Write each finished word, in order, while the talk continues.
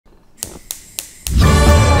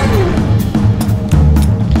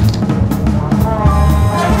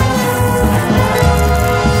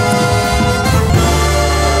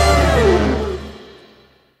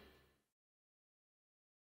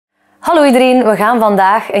iedereen, we gaan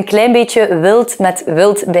vandaag een klein beetje wild met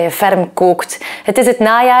wild bij Ferm kookt. Het is het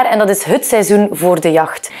najaar en dat is het seizoen voor de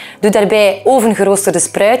jacht. Doe daarbij ovengeroosterde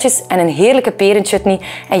spruitjes en een heerlijke perenchutney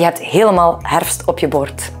en je hebt helemaal herfst op je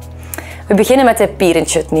bord. We beginnen met de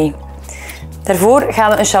perenchutney. Daarvoor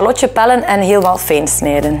gaan we een shallotje pellen en helemaal fijn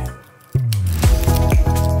snijden.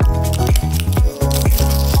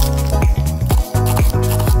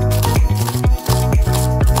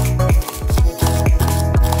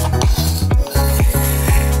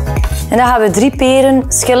 En dan gaan we 3 peren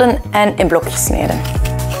schillen en in blokjes snijden.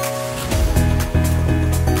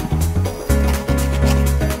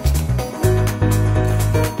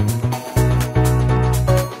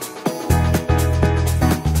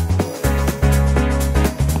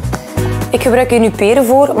 Ik gebruik hier nu peren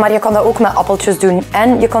voor, maar je kan dat ook met appeltjes doen.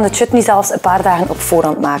 En je kan de chutney zelfs een paar dagen op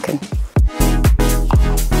voorhand maken.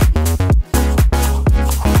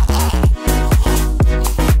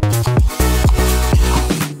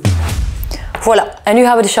 Voilà, en nu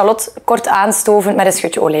gaan we de shallot kort aanstoven met een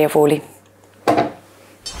schutje olijfolie.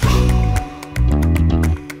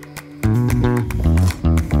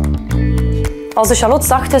 Als de shallot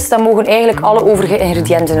zacht is, dan mogen eigenlijk alle overige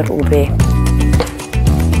ingrediënten er ook bij.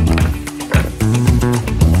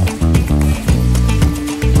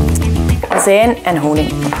 Azijn en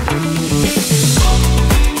honing.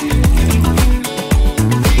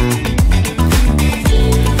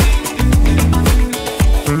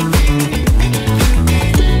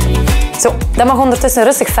 Zo, dat mag ondertussen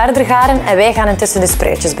rustig verder garen en wij gaan intussen de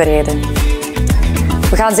spruitjes bereiden.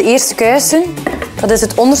 We gaan ze eerst kuisen. Dat is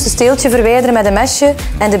het onderste steeltje verwijderen met een mesje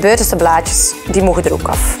en de buitenste blaadjes. Die mogen er ook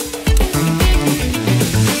af.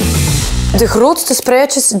 De grootste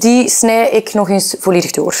spruitjes die snij ik nog eens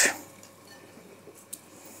volledig door.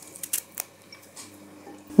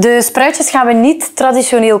 De spruitjes gaan we niet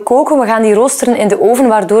traditioneel koken. We gaan die roosteren in de oven,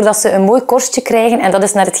 waardoor dat ze een mooi korstje krijgen. En dat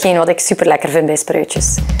is net hetgeen wat ik super lekker vind bij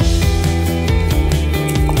spruitjes.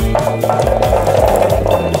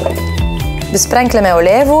 Besprenkelen met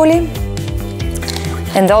olijfolie.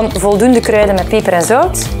 En dan voldoende kruiden met peper en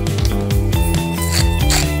zout.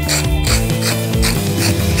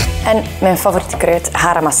 En mijn favoriete kruid,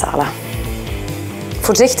 garam masala.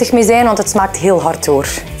 Voorzichtig mee zijn, want het smaakt heel hard door.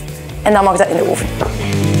 En dan mag dat in de oven.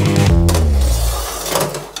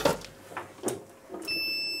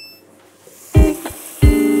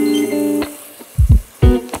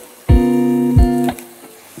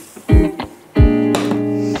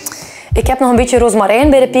 Ik heb nog een beetje rozemarijn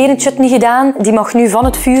bij de perenchutney gedaan. Die mag nu van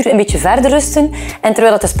het vuur een beetje verder rusten. En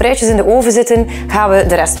terwijl de spruitjes in de oven zitten, gaan we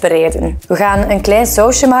de rest bereiden. We gaan een klein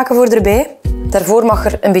sausje maken voor erbij. Daarvoor mag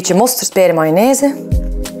er een beetje mosterd bij de mayonaise.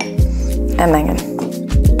 En mengen.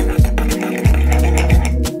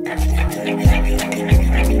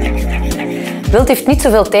 Wild heeft niet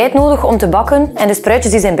zoveel tijd nodig om te bakken. En de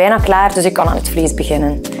spruitjes die zijn bijna klaar, dus ik kan aan het vlees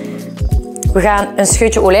beginnen. We gaan een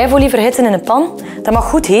scheutje olijfolie verhitten in een pan. Dat mag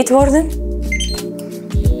goed heet worden.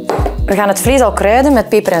 We gaan het vlees al kruiden met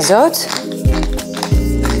peper en zout.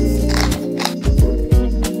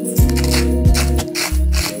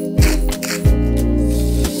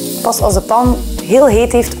 Pas als de pan heel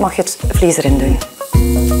heet heeft, mag je het vlees erin doen.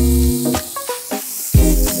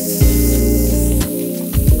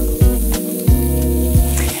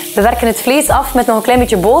 We werken het vlees af met nog een klein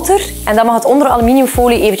beetje boter en dan mag het onder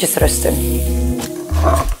aluminiumfolie eventjes rusten.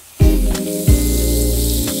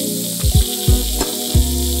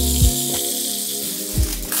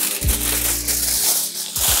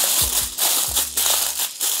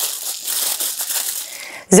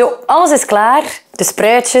 Zo, alles is klaar. De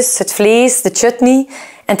spruitjes, het vlees, de chutney.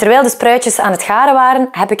 En terwijl de spruitjes aan het garen waren,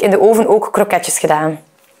 heb ik in de oven ook kroketjes gedaan.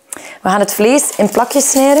 We gaan het vlees in plakjes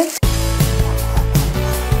snijden.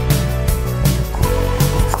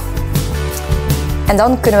 En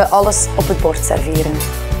dan kunnen we alles op het bord serveren.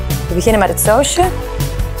 We beginnen met het sausje.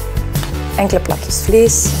 Enkele plakjes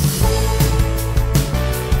vlees.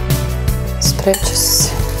 Spruitjes.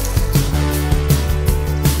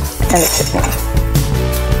 En de chutney.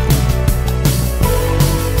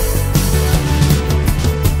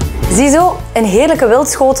 Ziezo, een heerlijke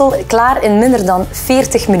wildschotel klaar in minder dan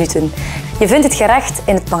 40 minuten. Je vindt het gerecht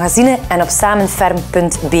in het magazine en op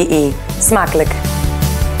samenferm.be. Smakelijk!